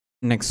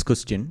Next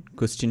question,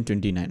 question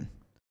 29.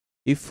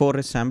 If for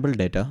a sample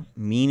data,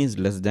 mean is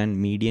less than,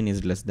 median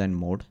is less than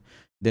mode,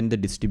 then the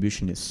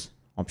distribution is,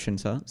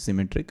 options are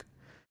symmetric,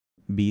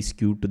 B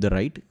skewed to the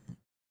right,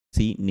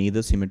 C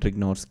neither symmetric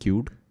nor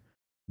skewed,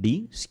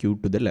 D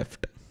skewed to the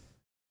left.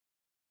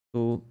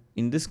 So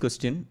in this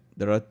question,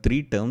 there are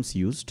three terms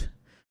used.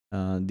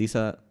 These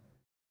are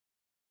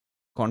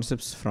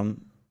concepts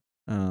from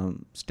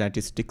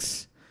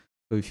statistics.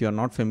 So if you are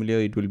not familiar,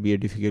 it will be a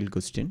difficult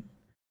question.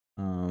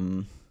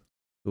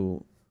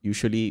 So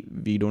usually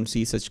we don't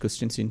see such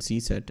questions in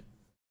CSAT.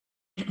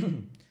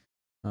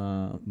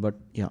 But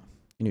yeah,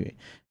 anyway.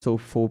 So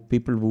for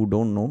people who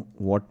don't know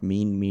what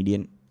mean,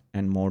 median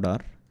and mode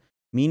are,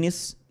 mean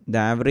is the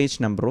average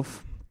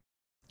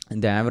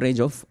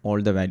of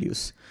all the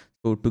values.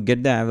 So to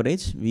get the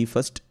average, we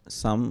first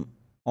sum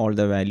all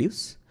the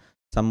values,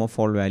 sum of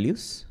all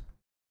values.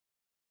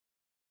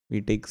 We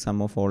take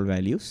sum of all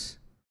values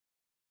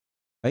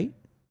by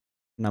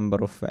number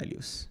of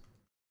values.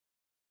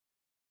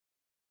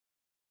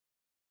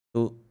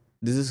 So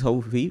this is how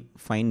we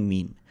find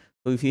mean.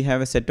 So if you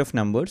have a set of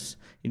numbers,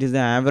 it is the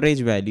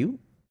average value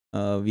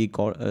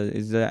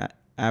is the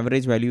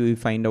average value we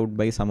find out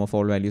by sum of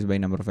all values by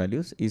number of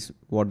values is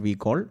what we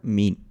call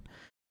mean.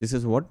 This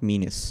is what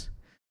mean is.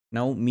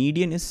 Now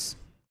median is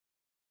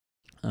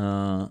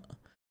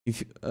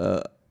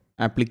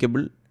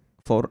applicable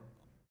for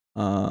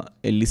a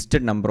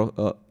listed number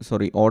of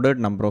ordered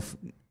number of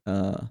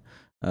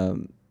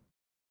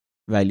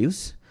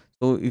values.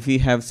 So if we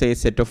have, say, a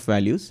set of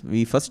values,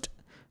 we first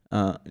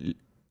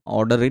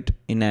order it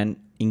in an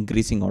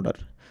increasing order.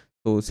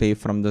 So say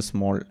from the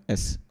small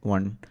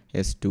s1,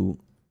 s2,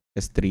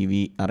 s3,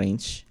 we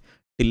arrange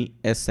till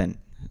sn.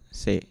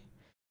 Say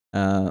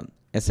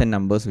sn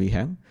numbers we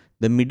have.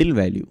 The middle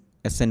value,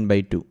 sn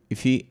by 2,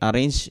 if we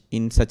arrange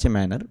in such a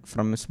manner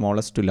from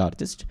smallest to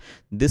largest,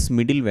 this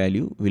middle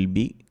value will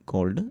be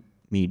called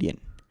median.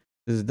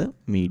 This is the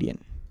median.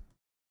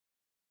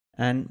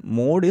 And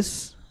mode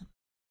is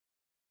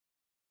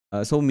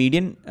so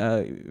median,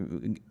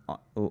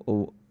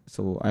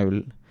 so I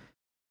will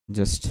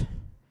just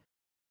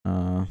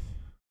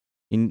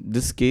in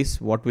this case,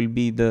 what will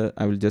be the,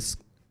 I will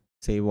just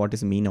say what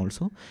is mean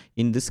also.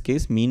 In this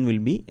case, mean will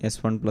be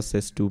s1 plus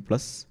s2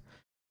 plus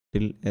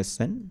till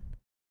sn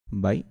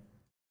by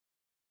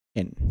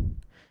n.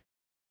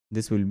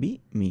 This will be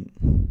mean.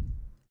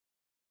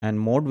 And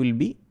mode will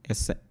be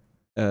sn,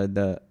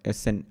 the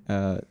sn,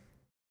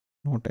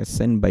 not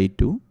sn by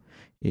 2,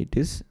 it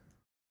is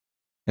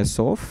s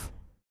of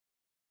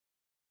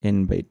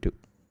n by 2.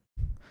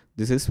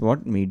 This is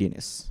what median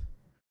is.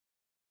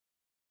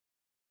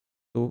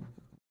 So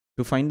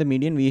to find the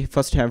median, we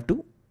first have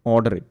to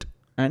order it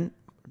and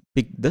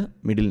pick the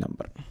middle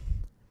number.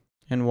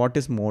 And what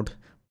is mode?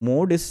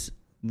 Mode is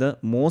the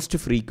most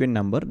frequent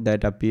number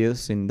that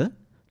appears in the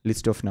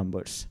list of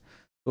numbers.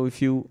 So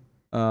if you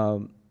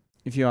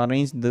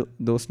arrange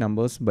those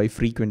numbers by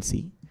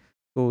frequency,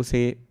 so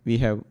say we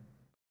have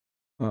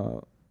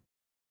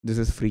this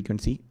is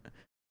frequency.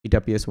 It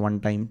appears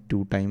 1 time,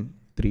 2 time,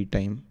 3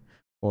 time,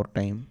 4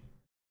 time,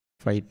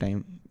 5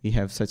 time. We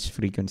have such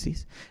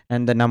frequencies,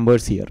 and the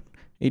numbers here,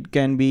 it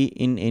can be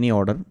in any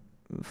order.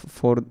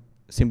 For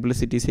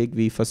simplicity's sake,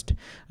 we first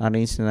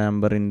arrange the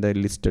number in the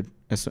listed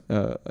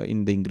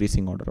in the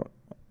increasing order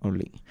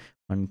only.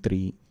 1,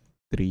 3,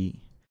 3,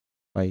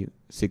 5,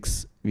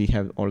 6. We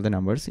have all the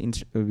numbers.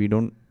 We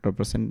don't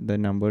represent the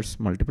numbers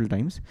multiple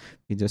times.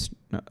 We just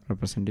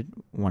represent it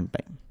one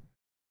time.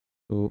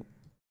 So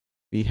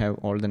we have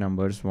all the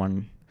numbers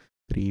 1,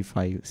 3,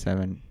 5,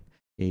 7,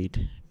 8,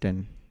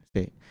 10.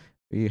 Say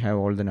we have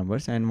all the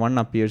numbers, and 1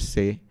 appears,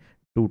 say,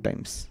 2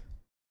 times.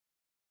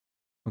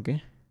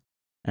 Okay,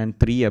 and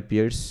 3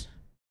 appears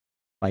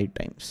 5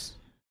 times,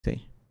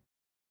 say,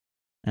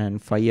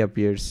 and 5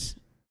 appears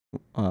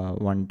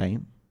 1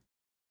 time,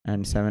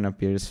 and 7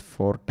 appears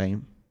 4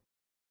 time.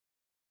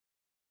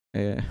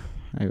 I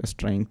was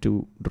trying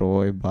to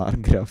draw a bar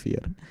graph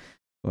here,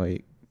 so I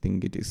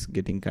think it is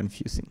getting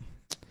confusing.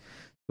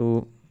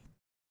 So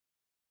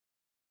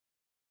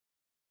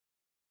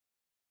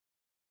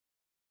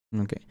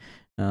okay,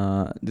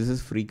 this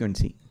is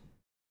frequency,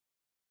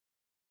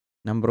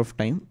 number of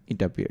time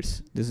it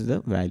appears. This is the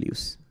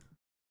values.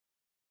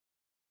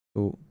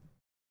 So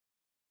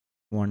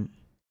 1,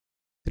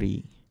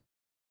 3,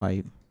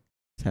 5,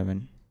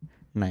 7,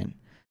 9.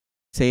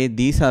 Say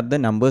these are the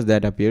numbers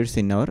that appears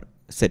in our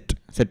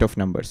set of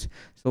numbers.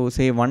 So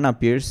say 1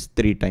 appears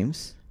 3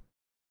 times,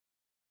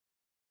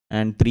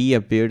 and 3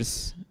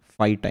 appears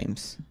 5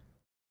 times,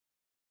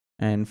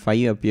 and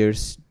 5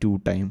 appears 2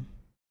 times,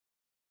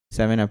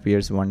 7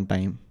 appears 1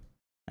 time,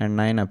 and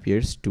 9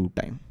 appears 2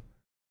 times.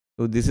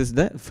 So this is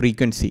the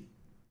frequency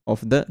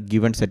of the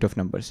given set of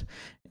numbers.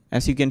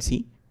 As you can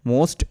see,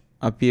 most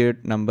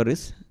appeared number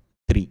is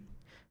 3,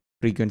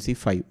 frequency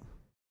 5.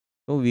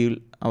 So we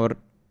will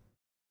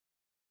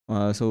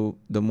so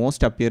the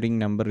most appearing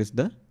number is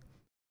the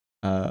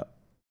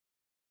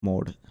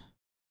mode.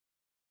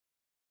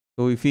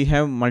 So if we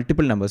have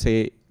multiple numbers,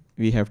 say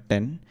we have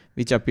 10,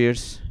 which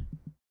appears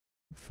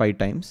 5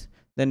 times,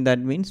 then that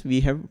means we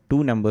have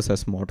two numbers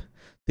as mode,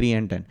 3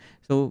 and 10.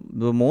 So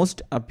the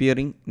most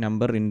appearing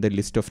number in the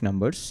list of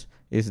numbers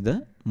is the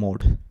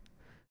mode.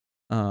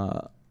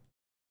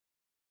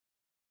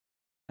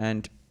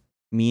 And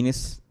mean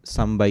is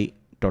sum by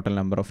total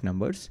number of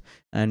numbers,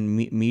 and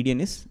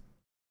median is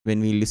when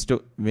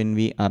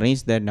we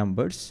arrange the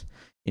numbers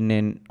in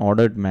an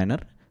ordered manner,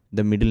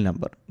 the middle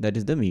number, that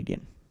is the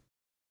median.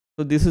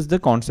 So this is the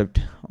concept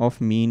of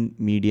mean,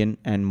 median,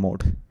 and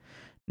mode.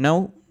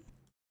 Now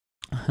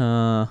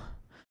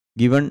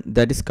given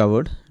that is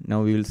covered,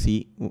 now we will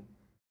see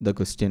the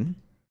question.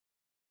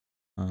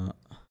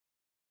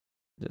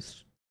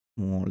 Just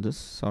move all this,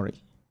 sorry,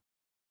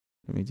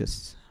 let me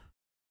just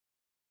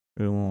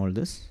remove all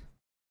this.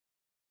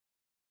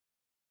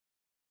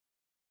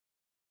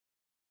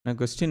 Now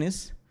question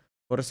is,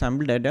 for a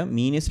sample data,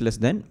 mean is less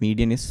than,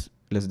 median is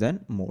less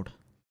than mode.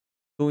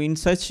 So in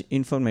such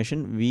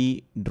information,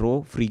 we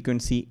draw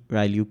frequency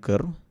value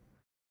curve.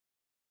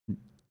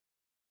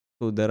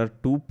 So there are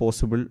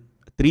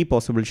three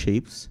possible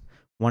shapes.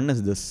 One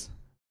is this.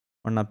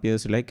 One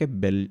appears like a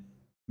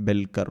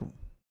bell curve,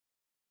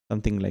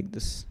 something like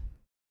this.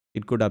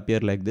 It could appear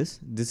like this.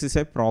 This is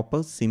a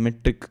proper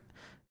symmetric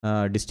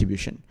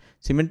distribution.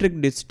 Symmetric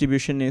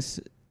distribution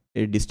is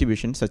a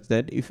distribution such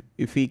that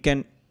if we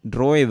can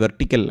draw a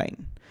vertical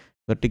line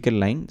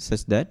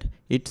such that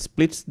it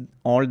splits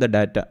all the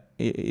data.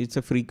 It's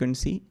a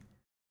frequency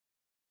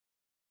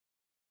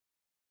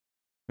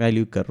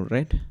value curve,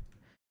 right?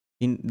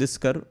 In this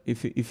curve,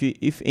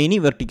 if any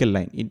vertical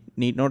line, it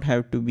need not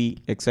have to be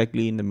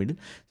exactly in the middle.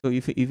 So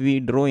if we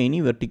draw any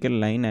vertical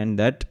line and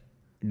that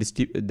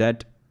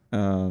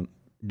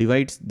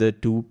divides the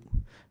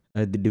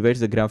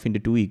graph into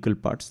two equal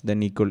parts,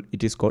 then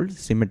it is called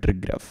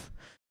symmetric graph.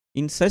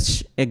 In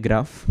such a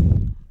graph,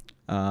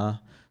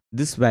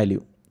 this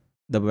value,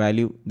 the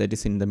value that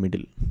is in the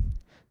middle,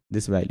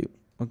 this value,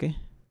 okay,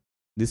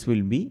 this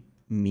will be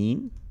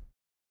mean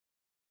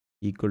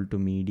equal to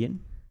median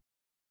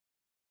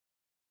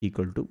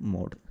equal to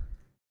mode.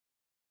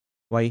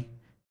 Why?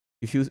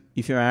 If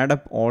you add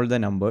up all the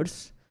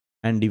numbers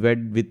and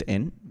divide with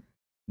n,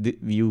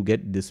 you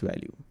get this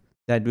value.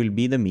 That will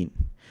be the mean.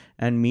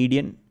 And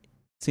median,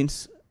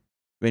 since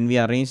when we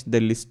arrange the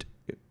list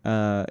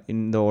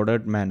in the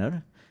ordered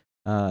manner,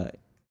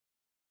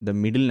 the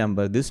middle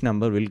number, this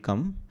number will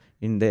come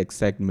in the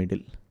exact middle.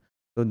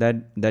 So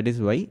that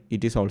is why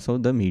it is also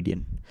the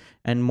median.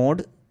 And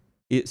mode,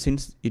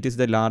 since it is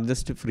the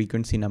largest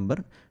frequency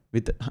number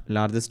with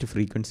largest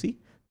frequency,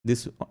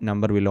 this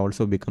number will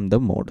also become the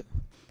mode.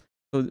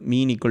 So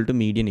mean equal to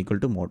median equal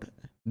to mode.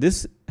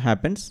 This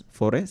happens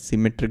for a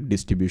symmetric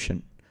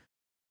distribution.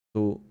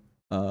 So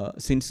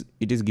since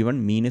it is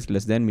given mean is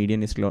less than,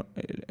 median is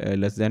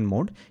less than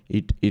mode,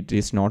 it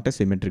is not a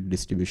symmetric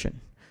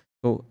distribution.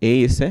 So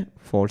A is a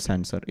false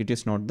answer. It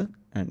is not the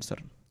answer.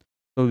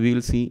 So we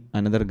will see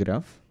another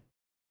graph.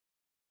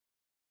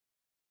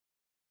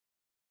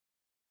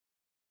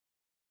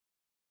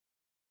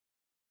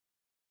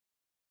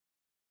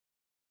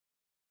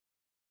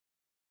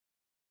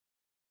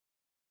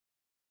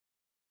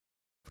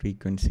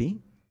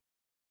 Frequency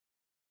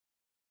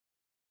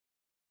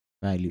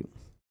value.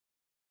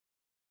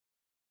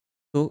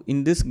 So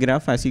in this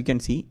graph, as you can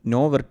see,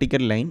 no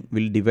vertical line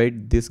will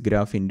divide this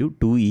graph into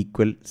two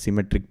equal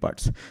symmetric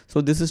parts.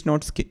 So this is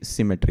not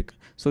symmetric.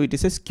 So it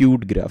is a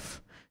skewed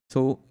graph.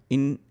 So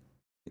in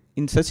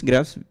such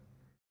graphs,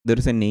 there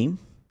is a name.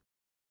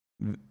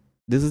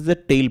 This is the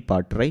tail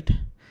part, right?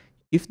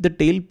 If the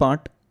tail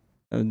part,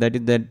 that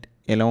is that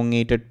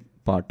elongated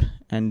part,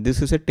 and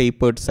this is a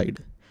tapered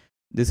side.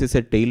 This is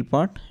a tail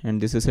part,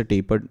 and this is a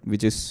tapered,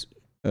 which is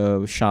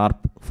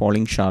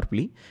falling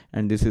sharply,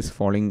 and this is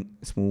falling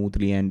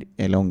smoothly and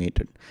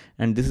elongated,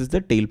 and this is the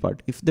tail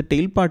part. If the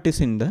tail part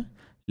is in the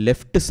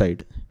left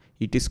side,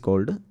 it is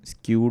called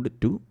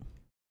skewed to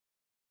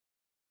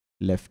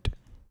left.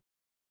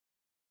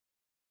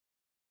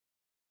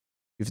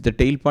 If the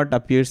tail part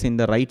appears in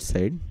the right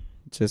side,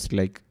 just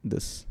like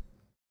this,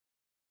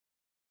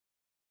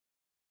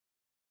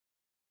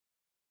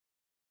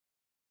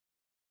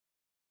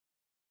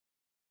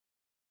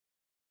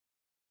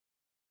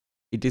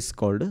 it is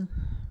called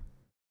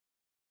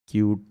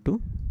skewed to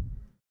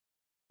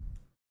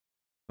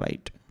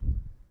right.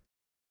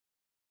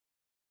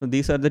 So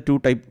these are the two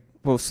types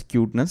of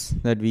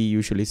skewedness that we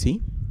usually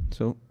see.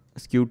 So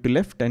skewed to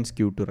left and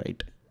skewed to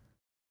right.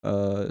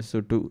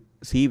 So to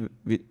see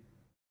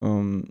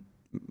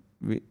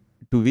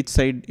to which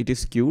side it is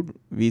skewed,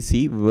 we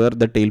see where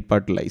the tail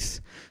part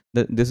lies.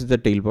 This is the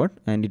tail part,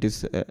 and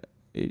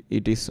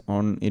it is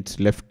on its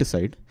left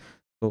side.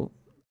 So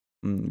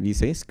we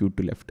say skewed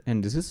to left,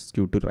 and this is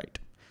skewed to right.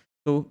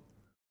 So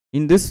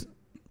in this,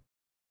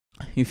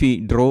 if we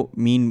draw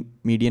mean,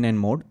 median, and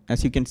mode,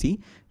 as you can see,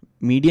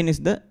 median is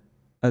the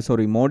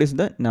mode is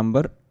the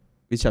number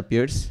which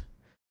appears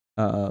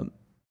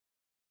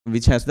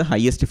which has the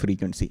highest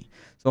frequency.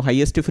 So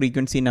highest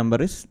frequency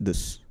number is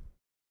this.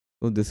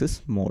 So this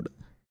is mode.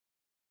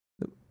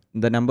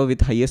 The number with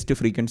highest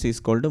frequency is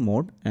called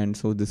mode, and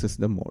so this is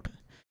the mode.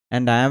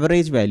 and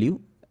average value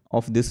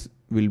of this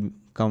will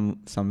come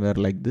somewhere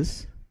like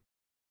this.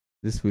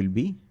 This will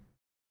be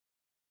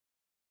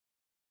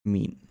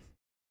mean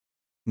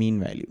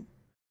value.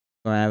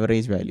 So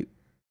average value.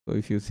 So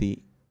if you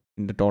see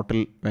in the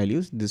total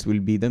values, this will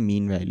be the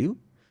mean value,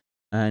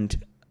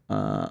 and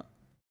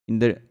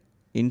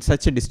in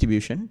such a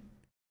distribution,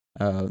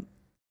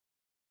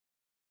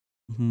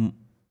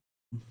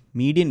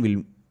 median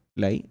will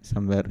lie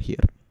somewhere here.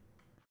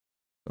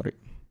 Sorry.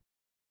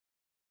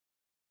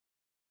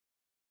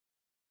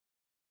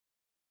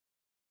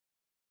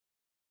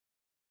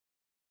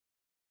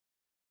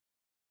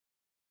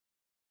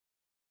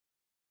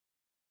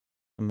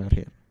 Somewhere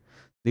here.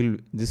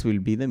 This will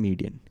be the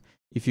median.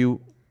 If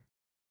you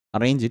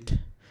arrange it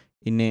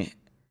in a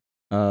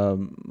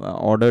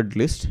ordered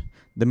list,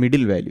 the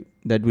middle value,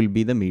 that will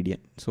be the median.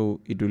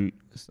 So it will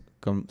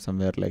come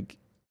somewhere like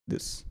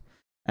this.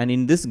 And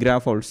in this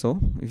graph also,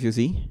 if you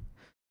see,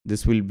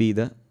 this will be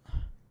the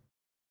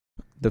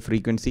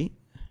frequency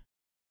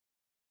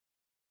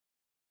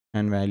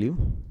and value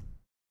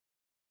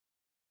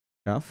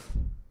graph.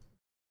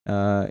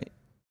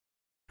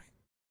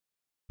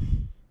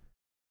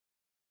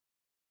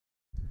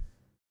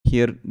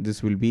 Here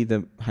this will be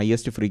the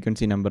highest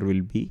frequency number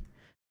will be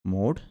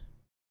mode,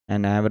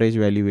 and average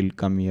value will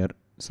come here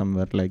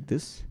somewhere like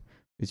this,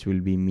 which will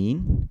be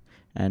mean,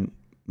 and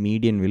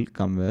median will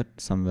come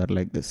somewhere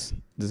like this.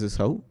 This is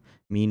how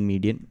mean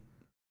median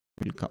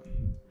will come.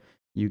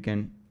 You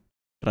can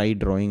try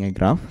drawing a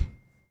graph.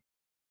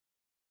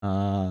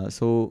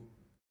 So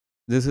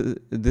this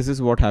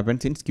is what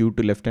happens in skewed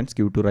to left and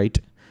skewed to right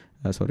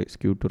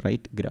skewed to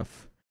right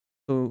graph.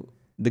 So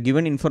the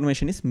given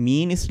information is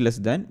mean is less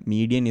than,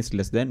 median is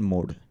less than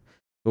mode.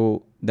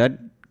 So that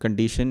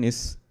condition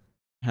is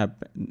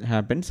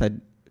happens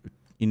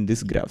in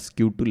this graph,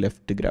 skewed to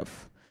left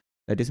graph.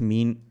 That is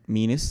mean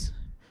is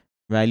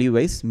value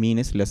wise, mean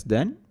is less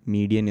than,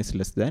 median is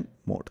less than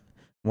mode.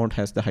 Mode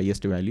has the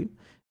highest value,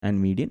 and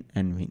median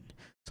and mean.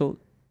 So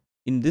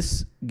in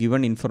this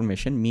given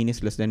information, mean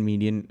is less than,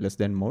 median less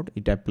than mode,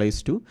 it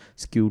applies to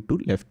skewed to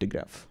left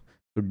graph.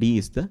 So D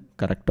is the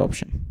correct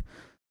option.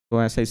 So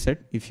as I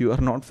said, if you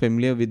are not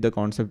familiar with the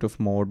concept of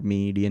mode,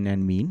 median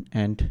and mean,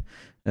 and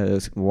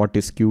what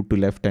is skewed to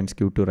left and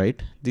skewed to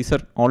right, these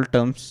are all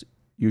terms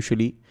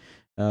usually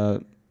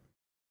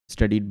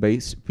studied by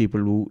people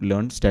who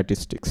learn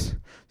statistics.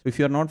 So if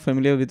you are not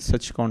familiar with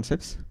such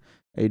concepts,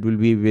 it will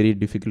be a very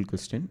difficult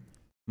question.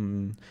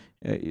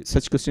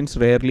 Such questions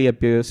rarely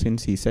appears in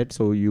CSAT,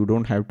 so you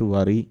don't have to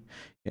worry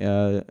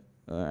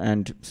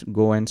and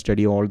go and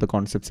study all the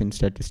concepts in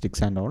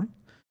statistics and all.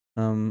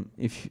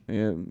 If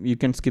you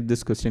can skip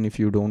this question if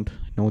you don't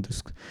know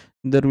this.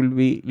 There will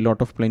be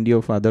plenty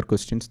of other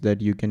questions that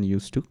you can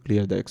use to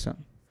clear the exam.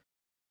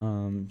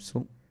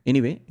 So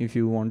anyway, if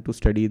you want to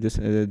study this,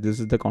 this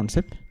is the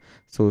concept.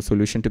 So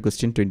solution to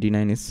question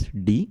 29 is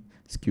D,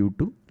 skewed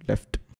to left.